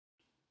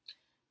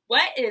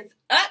What is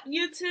up,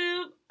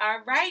 YouTube?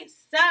 Alright,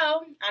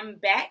 so I'm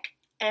back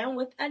and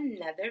with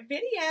another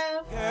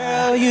video.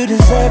 Girl, you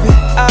deserve it.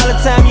 All the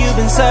time you've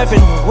been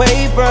surfing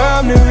away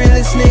from the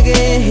realest nigga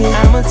in here.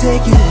 I'ma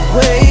take you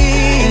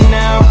away and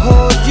I'll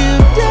hold you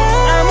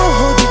down. I'ma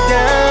hold you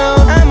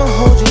down. I'ma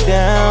hold you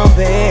down,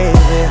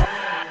 baby.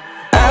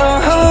 I'll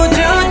hold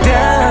you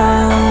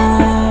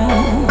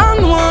down.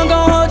 I'm the one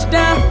gonna hold you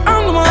down.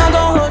 I'm the one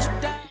gonna hold you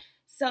down.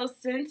 So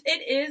since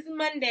it is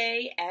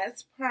Monday,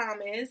 as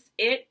promised,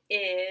 it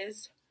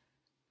is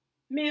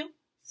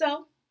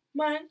MilSO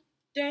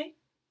Monday.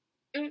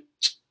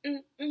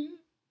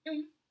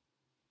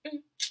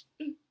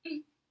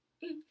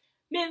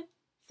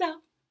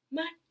 MilSO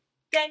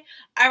Monday.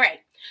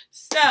 Alright,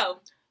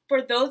 so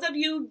for those of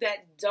you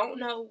that don't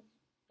know,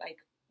 like,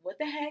 what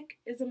the heck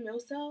is a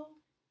MilSO?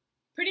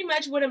 Pretty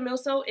much what a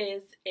MilSO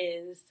is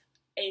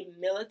a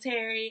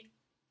military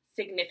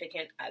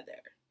significant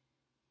other.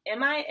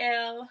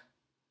 M-I-L,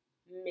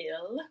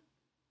 MilSO,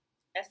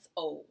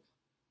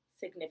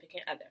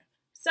 significant other.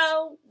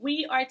 So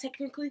we are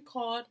technically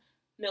called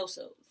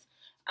MilSOs.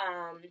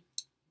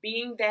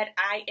 Being that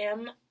I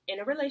am in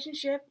a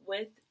relationship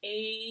with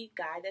a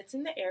guy that's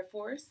in the Air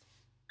Force,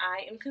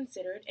 I am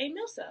considered a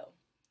MilSO.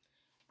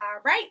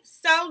 Alright,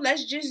 so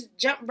let's just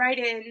jump right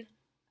in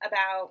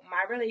about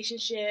my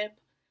relationship.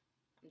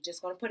 I'm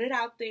just going to put it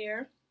out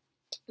there.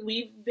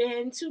 We've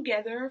been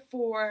together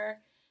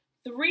for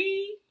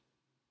 3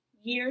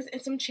 years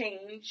and some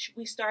change.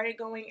 We started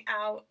going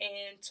out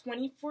in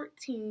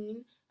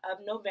 2014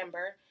 of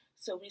November.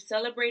 So we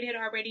celebrated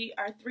already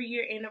our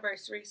 3-year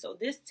anniversary. So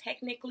this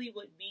technically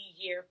would be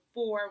year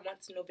 4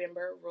 once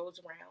November rolls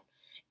around.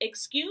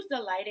 Excuse the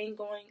lighting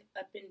going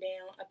up and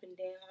down, up and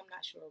down. I'm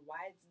not sure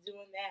why it's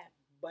doing that,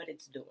 but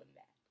it's doing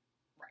that.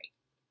 Right.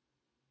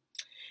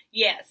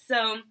 Yeah,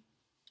 so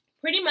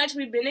pretty much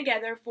we've been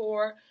together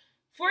for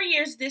 4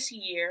 years this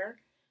year.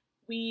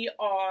 We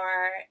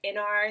are in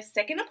our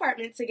second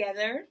apartment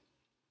together.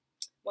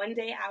 One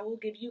day I will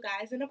give you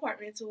guys an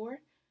apartment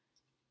tour.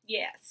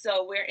 Yeah,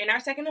 so we're in our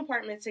second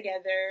apartment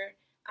together.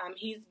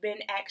 He's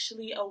been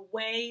actually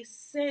away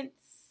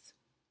since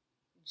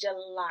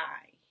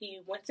July.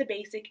 He went to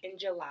basic in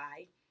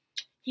July.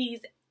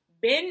 He's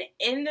been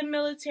in the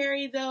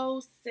military,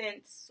 though,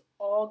 since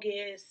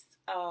August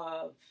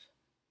of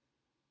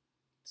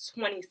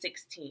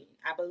 2016.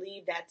 I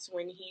believe that's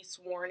when he's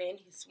sworn in.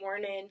 He's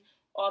sworn in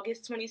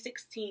August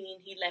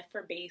 2016. He left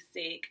for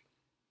basic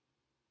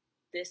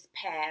this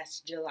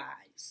past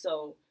July.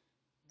 So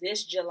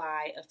this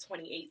July of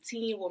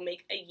 2018 will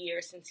make a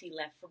year since he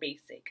left for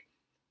basic.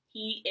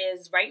 He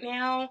is, right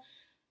now,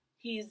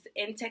 he's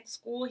in tech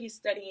school. He's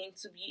studying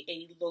to be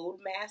a load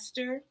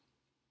master.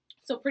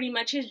 So pretty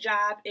much his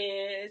job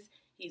is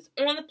he's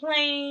on the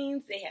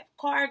planes. They have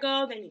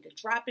cargo. They need to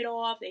drop it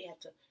off. They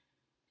have to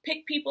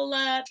pick people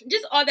up.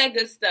 Just all that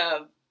good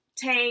stuff.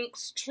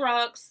 Tanks,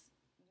 trucks,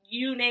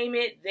 you name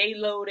it, they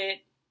load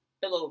it.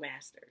 The load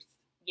masters.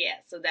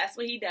 Yeah, so that's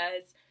what he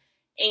does.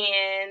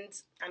 And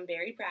I'm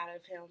very proud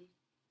of him.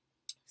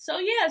 So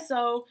yeah,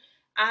 so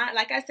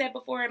like I said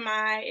before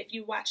if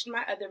you watched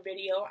my other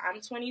video,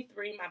 I'm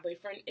 23. My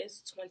boyfriend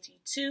is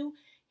 22.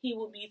 He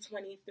will be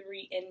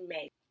 23 in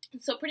May.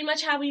 So pretty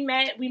much how we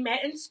met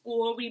in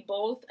school. We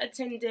both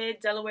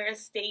attended Delaware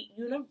State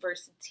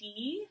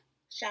University.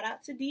 Shout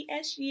out to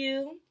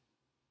DSU.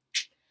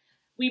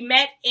 We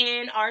met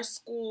in our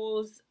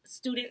school's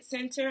student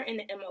center in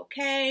the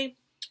MLK.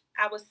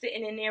 I was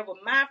sitting in there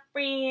with my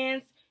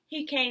friends.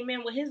 He came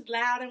in with his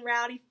loud and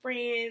rowdy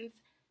friends.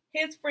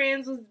 His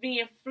friends was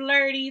being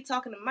flirty,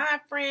 talking to my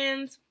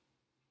friends.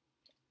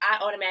 I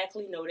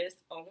automatically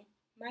noticed, oh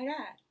my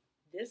God,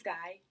 this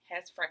guy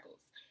has freckles.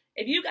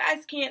 If you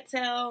guys can't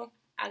tell,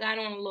 I got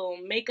on a little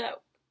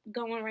makeup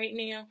going right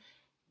now,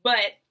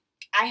 but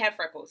I have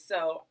freckles,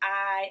 so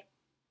I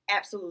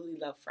absolutely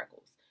love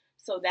freckles.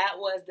 So that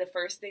was the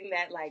first thing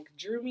that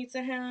drew me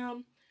to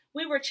him.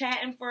 We were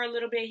chatting for a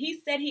little bit. He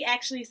said he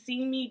actually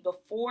seen me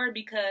before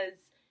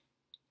because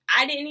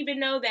I didn't even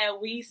know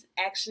that we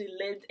actually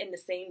lived in the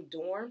same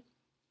dorm.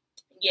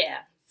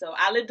 Yeah, so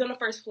I lived on the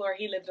first floor.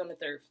 He lived on the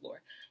 3rd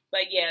floor.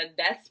 But yeah,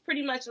 that's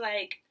pretty much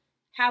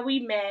how we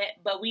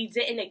met, but we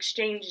didn't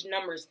exchange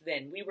numbers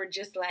then. We were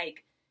just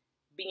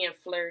being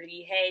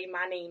flirty. Hey,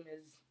 my name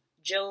is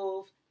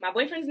Jove. My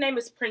boyfriend's name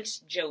is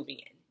Prince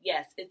Jovian.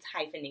 Yes, it's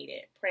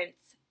hyphenated.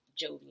 Prince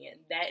Jovian.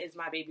 That is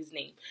my baby's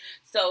name.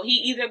 So he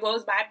either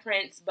goes by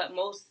Prince, but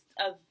most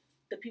of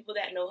the people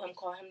that know him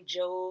call him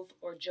Jove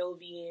or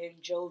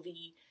Jovian,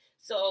 Jovi.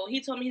 So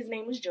he told me his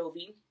name was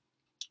Jovi.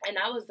 And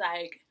I was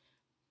like,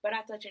 but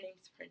I thought your name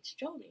was Prince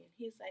Jovian.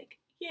 He's like,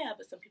 yeah,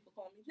 but some people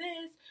call me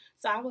this.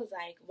 So I was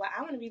like, well,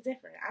 I want to be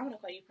different. I want to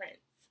call you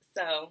Prince.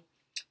 So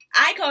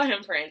I call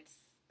him Prince.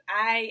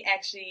 I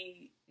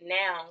actually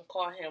now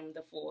call him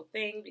the full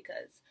thing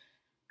because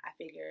I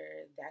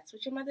figure that's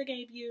what your mother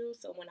gave you.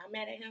 So when I'm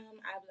mad at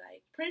him, I'm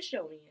like, Prince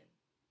Jovian.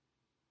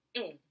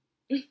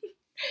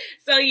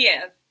 So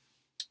yeah.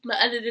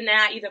 But other than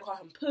that, I either call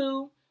him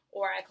Pooh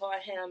or I call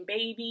him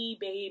Baby,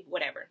 Babe,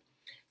 whatever.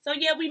 So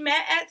yeah, we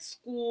met at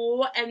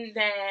school, and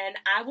then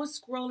I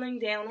was scrolling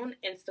down on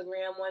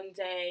Instagram one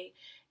day,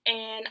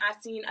 and I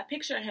seen a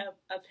picture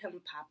of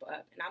him pop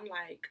up, and I'm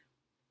like,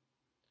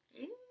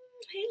 he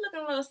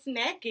looking a little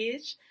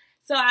snackish.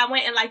 So I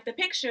went and liked the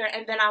picture,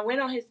 and then I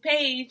went on his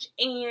page,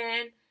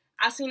 and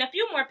I seen a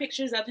few more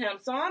pictures of him.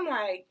 So I'm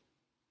like,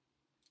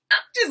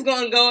 I'm just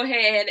gonna go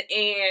ahead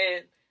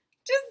and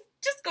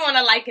just go on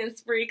a liking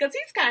spree because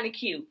he's kind of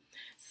cute.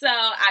 So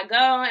I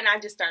go and I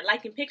just start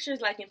liking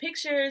pictures,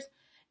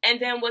 and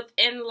then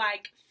within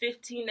like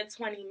 15 to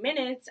 20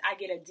 minutes, I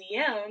get a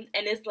DM,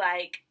 and it's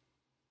like,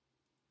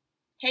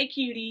 "Hey,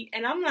 cutie,"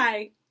 and I'm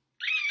like,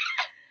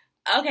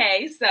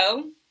 okay,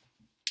 so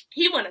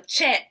he want to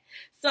chat.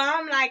 So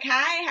I'm like,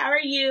 "Hi, how are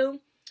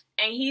you?"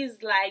 And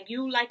he's like,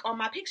 "You like all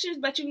my pictures,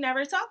 but you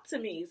never talk to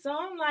me." So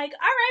I'm like, all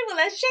right, well,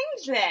 let's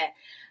change that.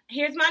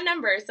 Here's my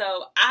number.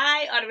 So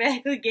I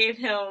automatically gave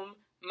him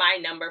my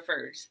number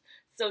first.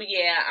 So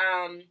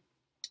yeah,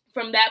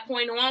 from that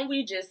point on,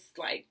 we just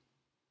like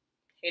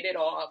hit it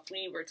off.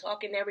 We were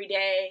talking every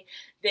day.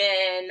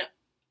 Then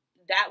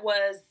that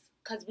was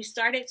because we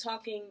started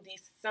talking the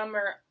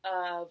summer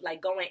of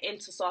like going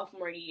into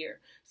sophomore year.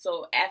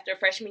 So after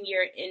freshman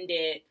year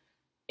ended,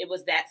 it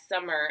was that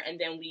summer, and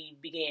then we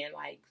began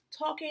like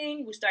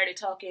talking. We started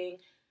talking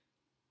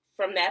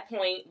from that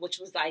point, which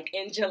was like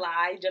in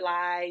July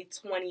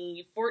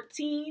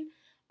 2014.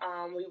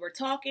 We were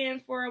talking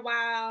for a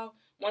while.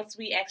 Once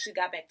we actually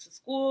got back to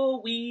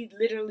school, we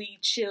literally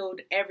chilled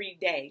every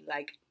day,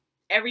 like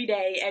every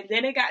day. And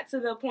then it got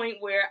to the point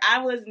where I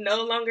was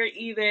no longer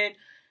even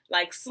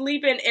like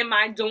sleeping in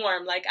my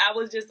dorm. Like I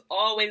was just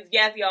always,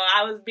 yes, y'all,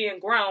 I was being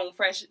grown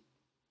fresh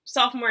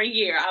sophomore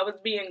year. I was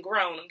being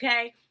grown,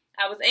 okay?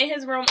 I was in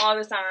his room all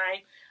the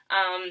time.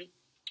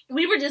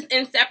 We were just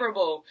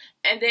inseparable.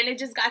 And then it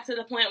just got to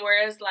the point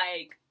where it's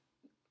like,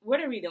 what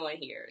are we doing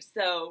here?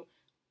 So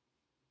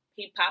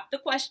he popped the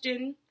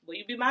question, will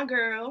you be my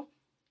girl?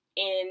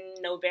 In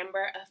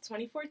November of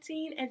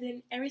 2014. And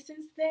then ever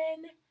since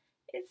then,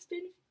 it's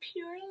been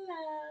pure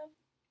love.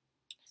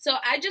 So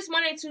I just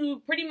wanted to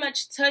pretty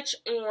much touch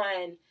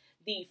on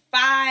the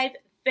 5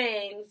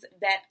 things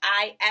that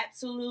I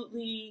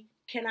absolutely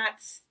cannot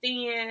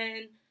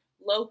stand.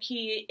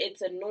 Low-key,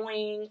 it's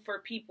annoying for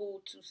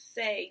people to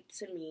say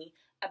to me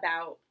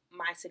about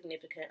my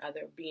significant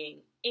other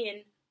being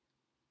in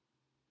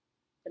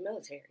the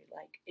military.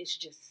 Like, it's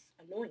just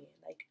annoying.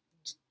 Like,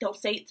 just don't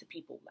say it to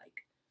people.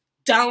 Like,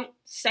 don't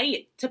say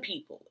it to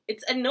people.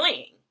 It's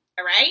annoying.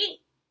 All right?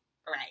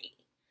 All right.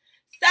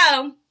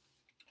 So,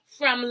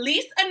 from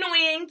least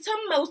annoying to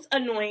most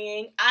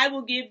annoying, I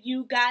will give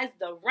you guys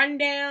the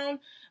rundown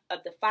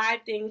of the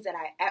 5 things that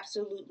I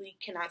absolutely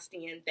cannot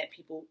stand that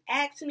people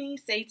ask me,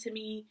 say to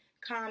me,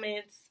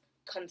 comments,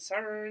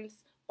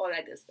 concerns, all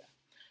that good stuff.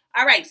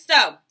 All right,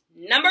 so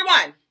number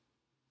one.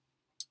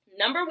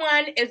 Number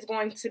 1 is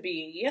going to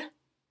be,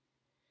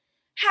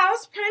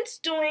 how's Prince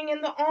doing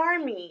in the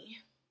Army?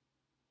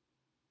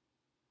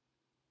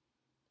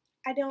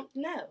 I don't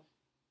know.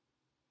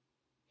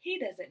 He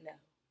doesn't know.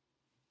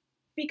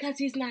 Because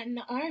he's not in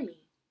the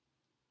Army.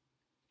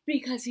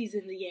 Because he's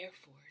in the Air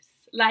Force.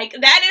 Like,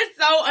 that is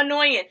so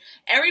annoying.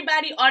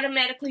 Everybody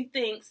automatically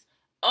thinks,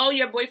 oh,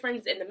 your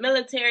boyfriend's in the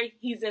military,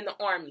 he's in the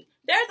Army.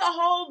 There's a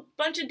whole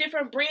bunch of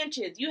different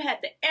branches. You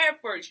have the Air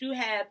Force, you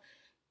have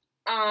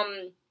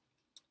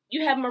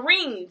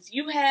Marines,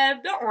 you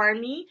have the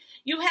Army,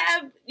 you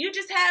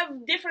just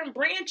have different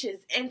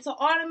branches. And to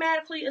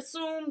automatically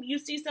assume you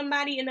see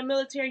somebody in a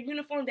military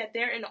uniform that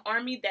they're in the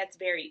Army that's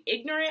very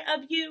ignorant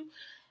of you,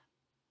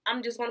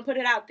 I'm just going to put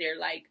it out there.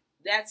 Like,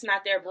 that's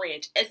not their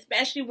branch.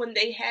 Especially when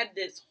they have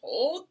this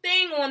whole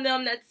thing on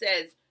them that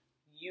says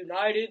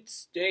United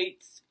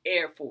States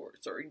Air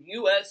Force or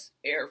U.S.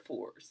 Air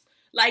Force.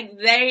 Like,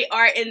 they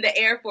are in the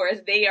Air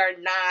Force. They are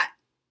not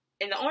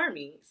in the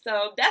Army.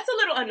 So that's a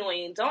little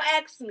annoying. Don't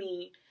ask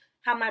me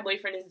how my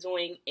boyfriend is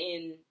doing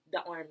in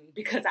the Army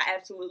because I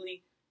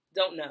absolutely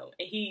don't know.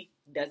 And he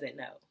doesn't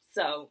know.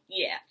 So,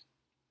 yeah.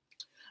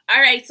 All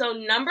right, so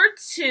number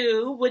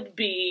 2 would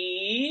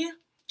be...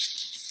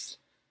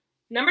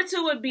 when is he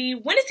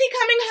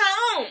coming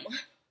home?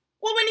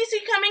 Well, when is he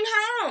coming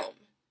home?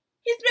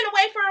 He's been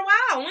away for a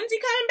while. When's he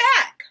coming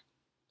back?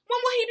 When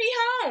will he be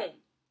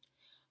home?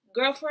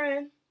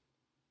 Girlfriend,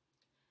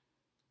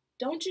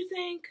 don't you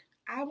think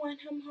I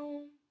want him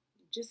home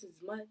just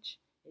as much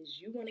as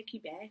you want to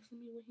keep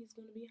asking me when he's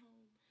going to be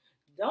home?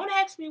 Don't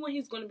ask me when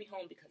he's going to be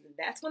home because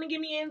that's going to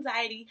give me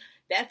anxiety.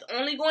 That's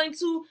only going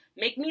to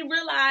make me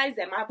realize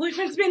that my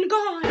boyfriend's been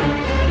gone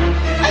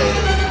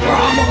for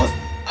almost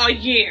a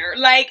year.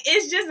 Like,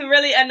 it's just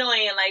really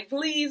annoying. Like,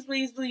 please,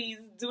 please, please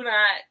do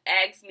not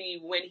ask me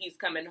when he's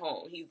coming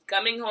home. He's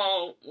coming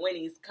home when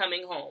he's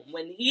coming home.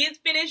 When he is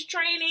finished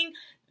training,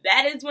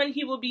 that is when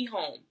he will be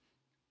home.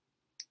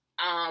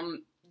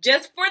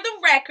 Just for the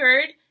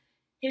record,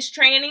 his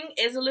training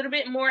is a little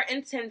bit more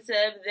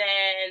intensive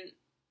than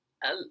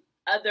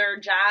other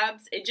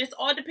jobs. It just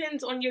all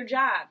depends on your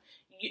job.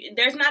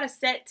 There's not a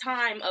set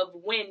time of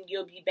when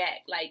you'll be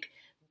back. Like,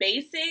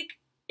 basic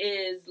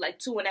is like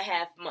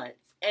 2.5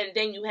 months. and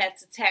then you have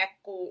to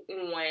tackle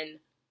on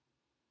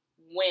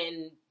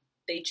when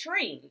they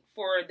train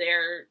for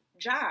their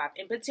job.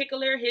 In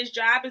particular, his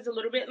job is a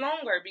little bit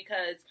longer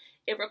because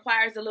it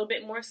requires a little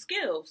bit more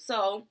skill.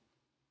 So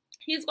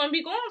he's going to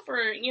be going for,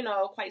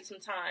 quite some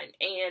time.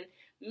 And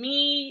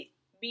me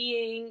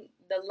being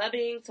the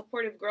loving,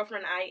 supportive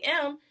girlfriend I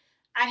am,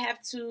 I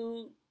have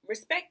to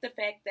respect the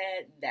fact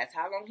that that's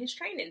how long his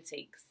training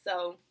takes.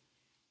 So,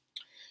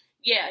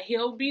 yeah,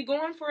 he'll be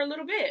going for a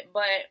little bit.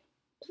 But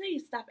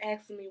please stop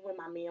asking me when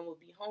my man will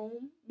be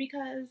home,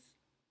 because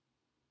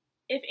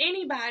if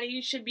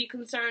anybody should be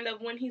concerned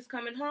of when he's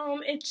coming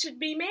home, it should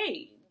be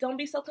me. Don't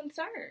be so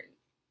concerned.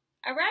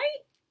 All right?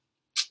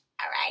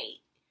 All right.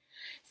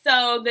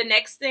 So the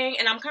next thing,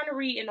 and I'm kind of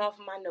reading off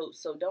of my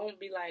notes, so don't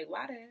be like,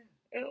 why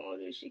the hell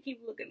does she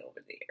keep looking over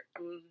there?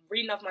 I'm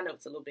reading off my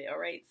notes a little bit, all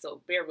right?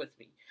 So bear with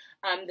me.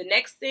 The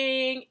next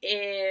thing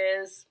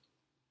is,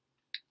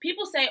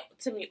 people say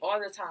to me all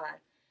the time,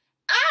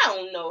 I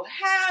don't know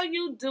how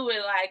you do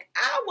it. Like,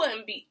 I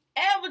wouldn't be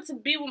able to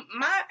be with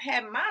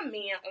have my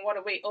man all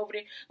the way over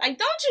there. Like,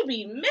 don't you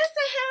be missing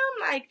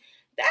him? Like,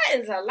 that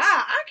is a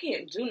lie. I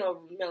can't do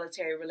no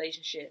military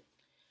relationship.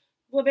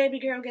 Well, baby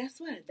girl, guess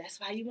what? That's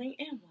why you ain't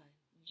in one.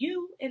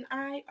 You and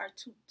I are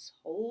two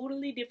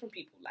totally different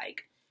people.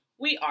 Like,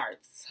 we are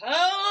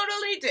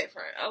totally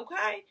different,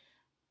 okay?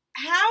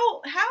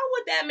 How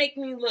would that make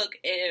me look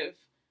if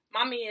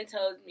my man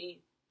tells me,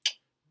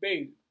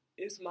 babe,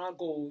 it's my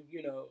goal,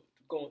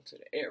 going to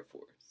the Air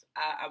Force.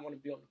 I want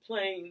to be on the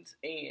planes,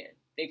 and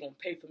they're going to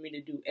pay for me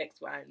to do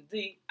X, Y, and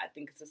Z. I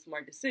think it's a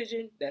smart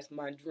decision. That's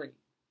my dream.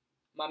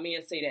 My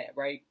man say that,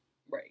 right?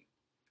 Right.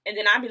 And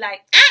then I'd be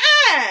like,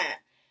 I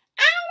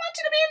don't want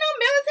you to be in no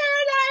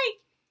military. Like,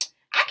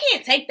 I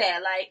can't take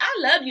that. Like, I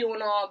love you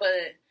and all, but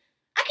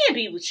I can't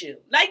be with you.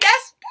 Like,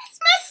 that's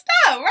messed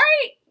up,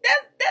 right?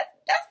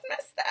 That's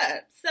messed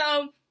up.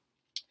 So,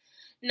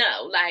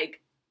 no,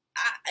 like,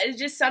 it's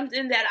just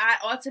something that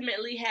I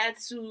ultimately had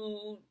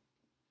to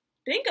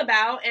think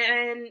about.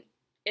 And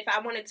if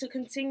I wanted to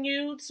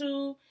continue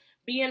to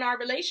be in our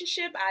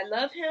relationship, I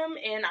love him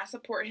and I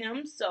support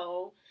him.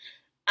 So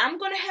I'm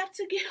going to have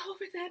to get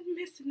over that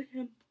missing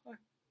him part.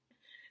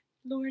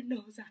 Lord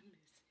knows I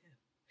miss him.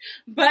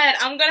 But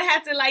I'm going to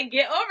have to, like,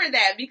 get over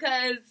that,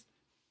 because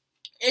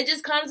it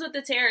just comes with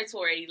the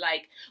territory.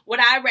 Like, would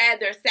I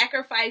rather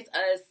sacrifice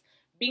us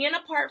being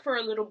apart for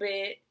a little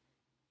bit,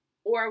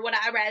 or would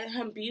I rather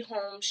him be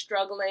home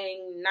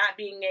struggling, not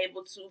being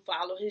able to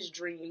follow his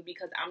dream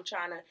because I'm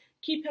trying to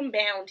keep him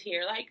bound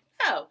here? Like,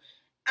 no,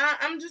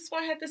 I'm just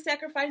going to have to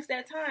sacrifice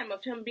that time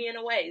of him being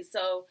away.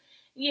 So,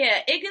 yeah,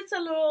 it gets a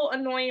little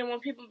annoying when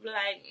people be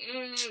like,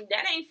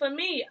 that ain't for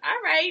me.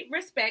 All right,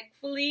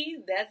 respectfully,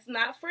 that's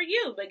not for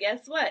you. But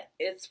guess what?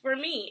 It's for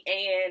me.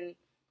 And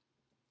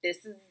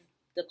this is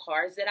the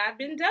cards that I've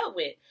been dealt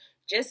with.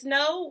 Just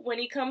know when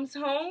he comes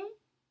home,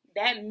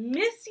 that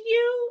miss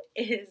you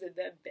is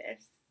the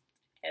best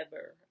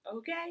ever,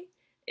 okay?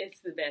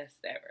 It's the best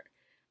ever.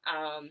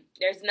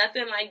 There's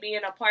nothing like being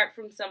apart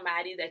from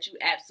somebody that you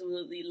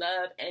absolutely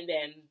love, and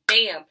then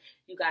bam,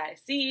 you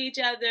guys see each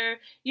other.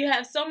 You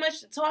have so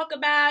much to talk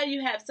about.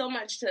 You have so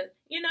much to,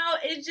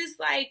 it's just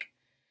like,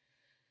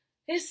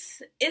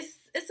 it's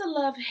a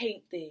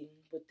love-hate thing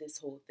with this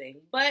whole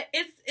thing, but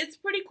it's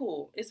pretty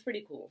cool. It's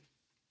pretty cool.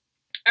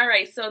 All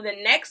right, so the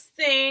next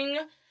thing,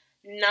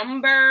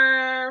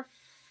 number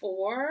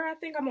 4, I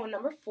think I'm on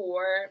number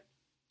 4.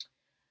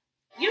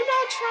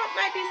 Trump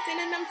might be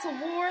sending them to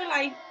war.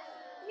 Like,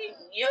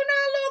 you're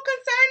not a little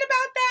concerned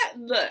about that?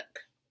 Look,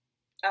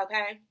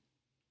 okay,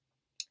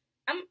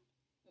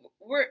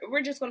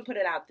 we're just gonna put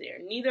it out there.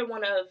 Neither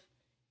one of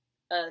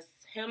us,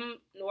 him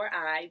nor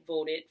I,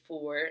 voted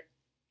for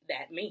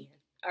that man.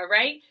 All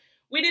right,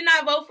 we did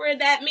not vote for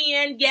that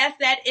man. Yes,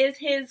 that is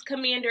his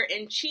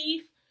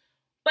commander-in-chief.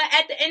 But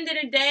at the end of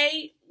the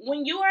day,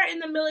 when you are in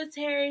the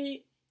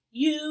military,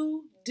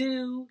 you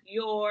do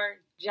your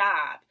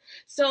job.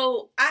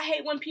 So I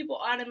hate when people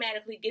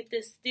automatically get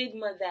this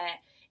stigma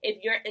that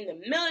if you're in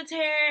the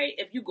military,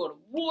 if you go to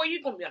war,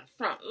 you're going to be on the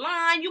front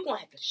line, you're going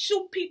to have to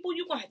shoot people,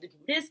 you're going to have to do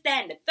this,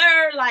 that, and the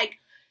third. Like,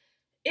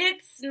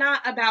 it's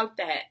not about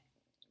that.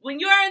 When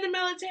you are in the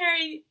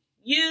military,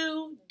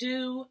 you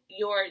do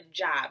your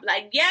job.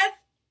 Like, yes,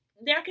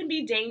 there can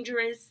be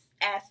dangerous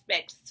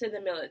aspects to the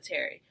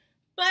military,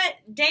 but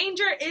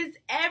danger is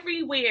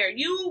everywhere.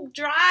 You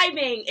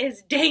driving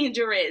is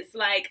dangerous.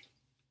 Like,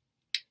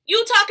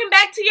 you talking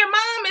back to your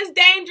mom is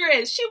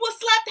dangerous. She will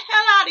slap the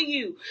hell out of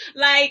you.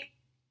 Like,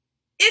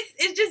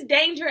 it's just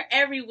danger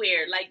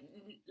everywhere. Like,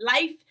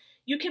 life,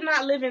 you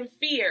cannot live in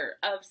fear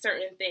of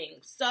certain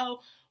things.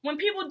 So when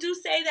people do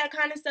say that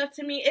kind of stuff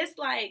to me, it's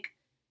like,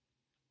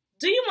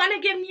 do you want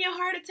to give me a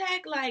heart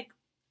attack? Like,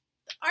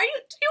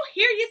 do you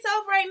hear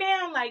yourself right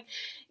now? Like,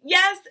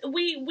 yes,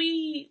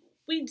 we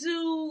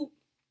do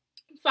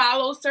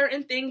follow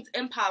certain things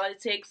in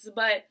politics,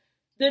 but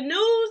the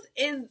news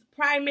is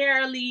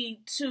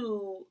primarily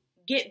to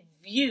get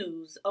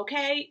views,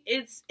 okay?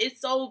 It's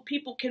so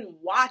people can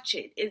watch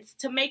it. It's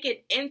to make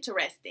it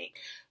interesting.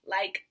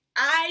 Like,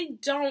 I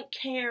don't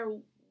care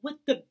what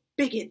the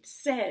bigot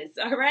says,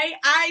 all right?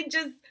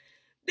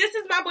 This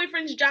is my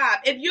boyfriend's job.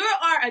 If you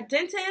are a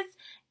dentist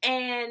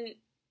and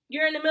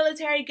you're in the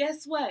military,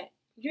 guess what?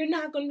 You're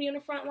not going to be on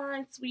the front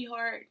line,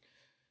 sweetheart.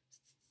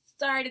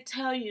 Sorry to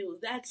tell you,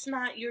 that's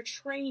not your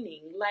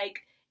training.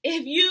 Like,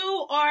 if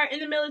you are in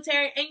the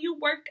military and you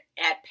work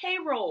at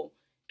payroll,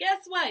 guess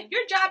what?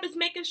 Your job is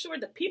making sure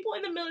the people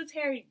in the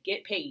military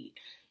get paid.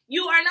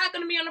 You are not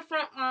going to be on the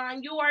front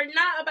line. You are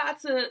not about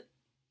to,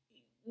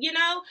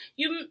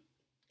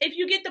 if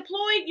you get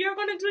deployed, you're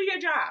going to do your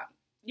job.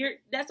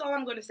 That's all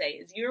I'm going to say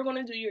is you're going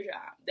to do your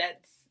job.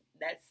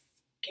 That's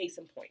case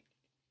in point.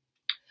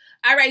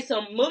 All right,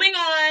 so moving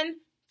on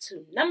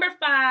to number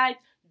 5,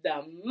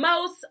 the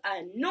most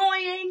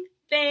annoying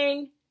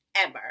thing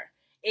ever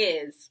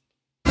is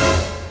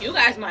you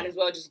guys might as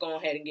well just go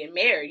ahead and get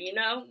married,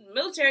 The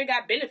military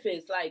got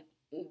benefits. Like,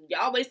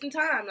 y'all wasting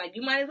time. Like,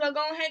 you might as well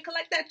go ahead and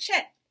collect that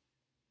check.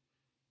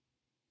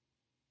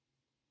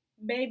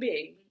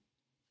 Baby,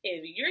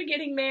 if you're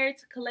getting married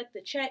to collect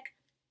the check,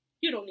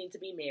 you don't need to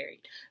be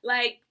married.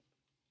 Like,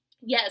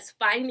 yes,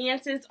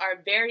 finances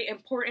are very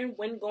important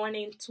when going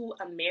into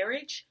a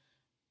marriage,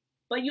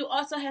 but you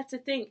also have to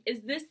think,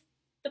 is this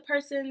the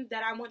person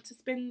that I want to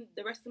spend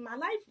the rest of my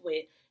life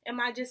with? Am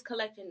I just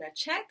collecting a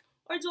check,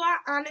 or do I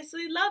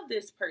honestly love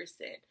this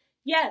person?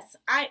 Yes,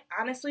 I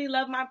honestly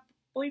love my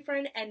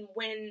boyfriend, and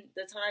when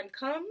the time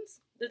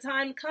comes, the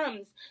time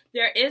comes.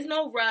 There is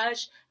no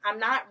rush. I'm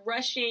not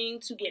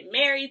rushing to get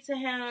married to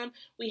him.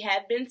 We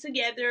have been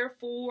together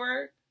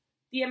for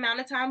the amount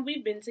of time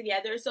we've been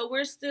together, so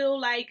we're still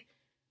like,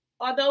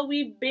 although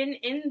we've been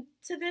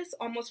into this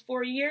almost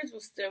 4 years, we're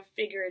still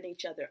figuring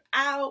each other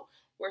out.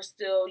 We're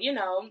still,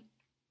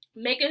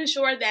 making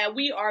sure that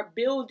we are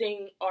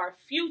building our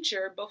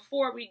future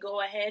before we go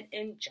ahead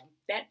and jump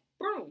that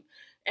broom.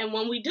 And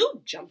when we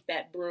do jump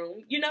that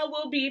broom,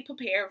 we'll be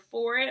prepared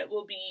for it.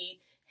 We'll be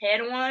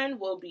head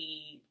on.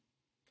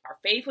 Our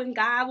faith in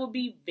God will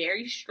be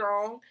very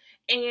strong.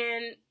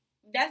 And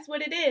that's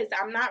what it is.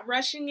 I'm not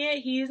rushing it.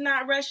 He's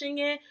not rushing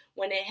it.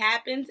 When it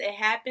happens, it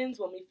happens.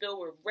 When we feel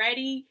we're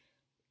ready,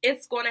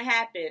 it's going to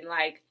happen.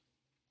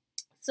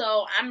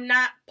 So I'm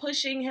not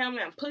pushing him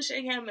and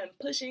pushing him and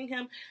pushing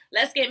him.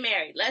 Let's get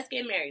married. Let's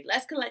get married.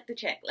 Let's collect the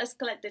check. Let's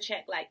collect the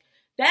check. Like,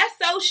 that's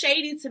so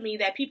shady to me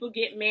that people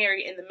get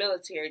married in the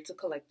military to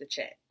collect the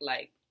check.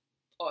 Like,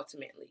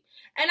 ultimately.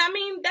 And I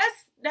mean,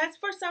 that's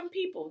for some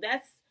people.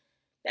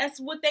 That's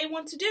what they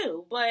want to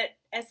do. But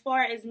as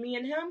far as me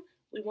and him,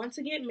 we want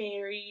to get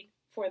married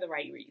for the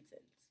right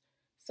reasons.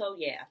 So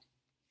yeah,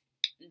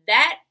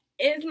 that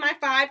is my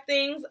 5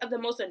 things of the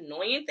most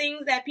annoying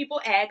things that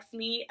people ask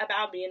me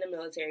about being a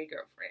military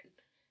girlfriend.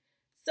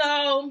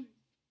 So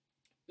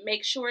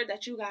make sure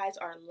that you guys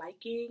are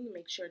liking.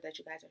 Make sure that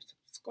you guys are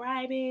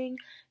subscribing.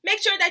 Make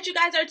sure that you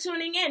guys are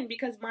tuning in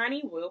because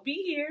Bonnie will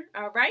be here.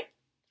 All right.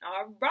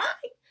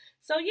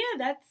 So yeah,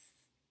 that's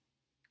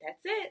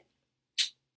it.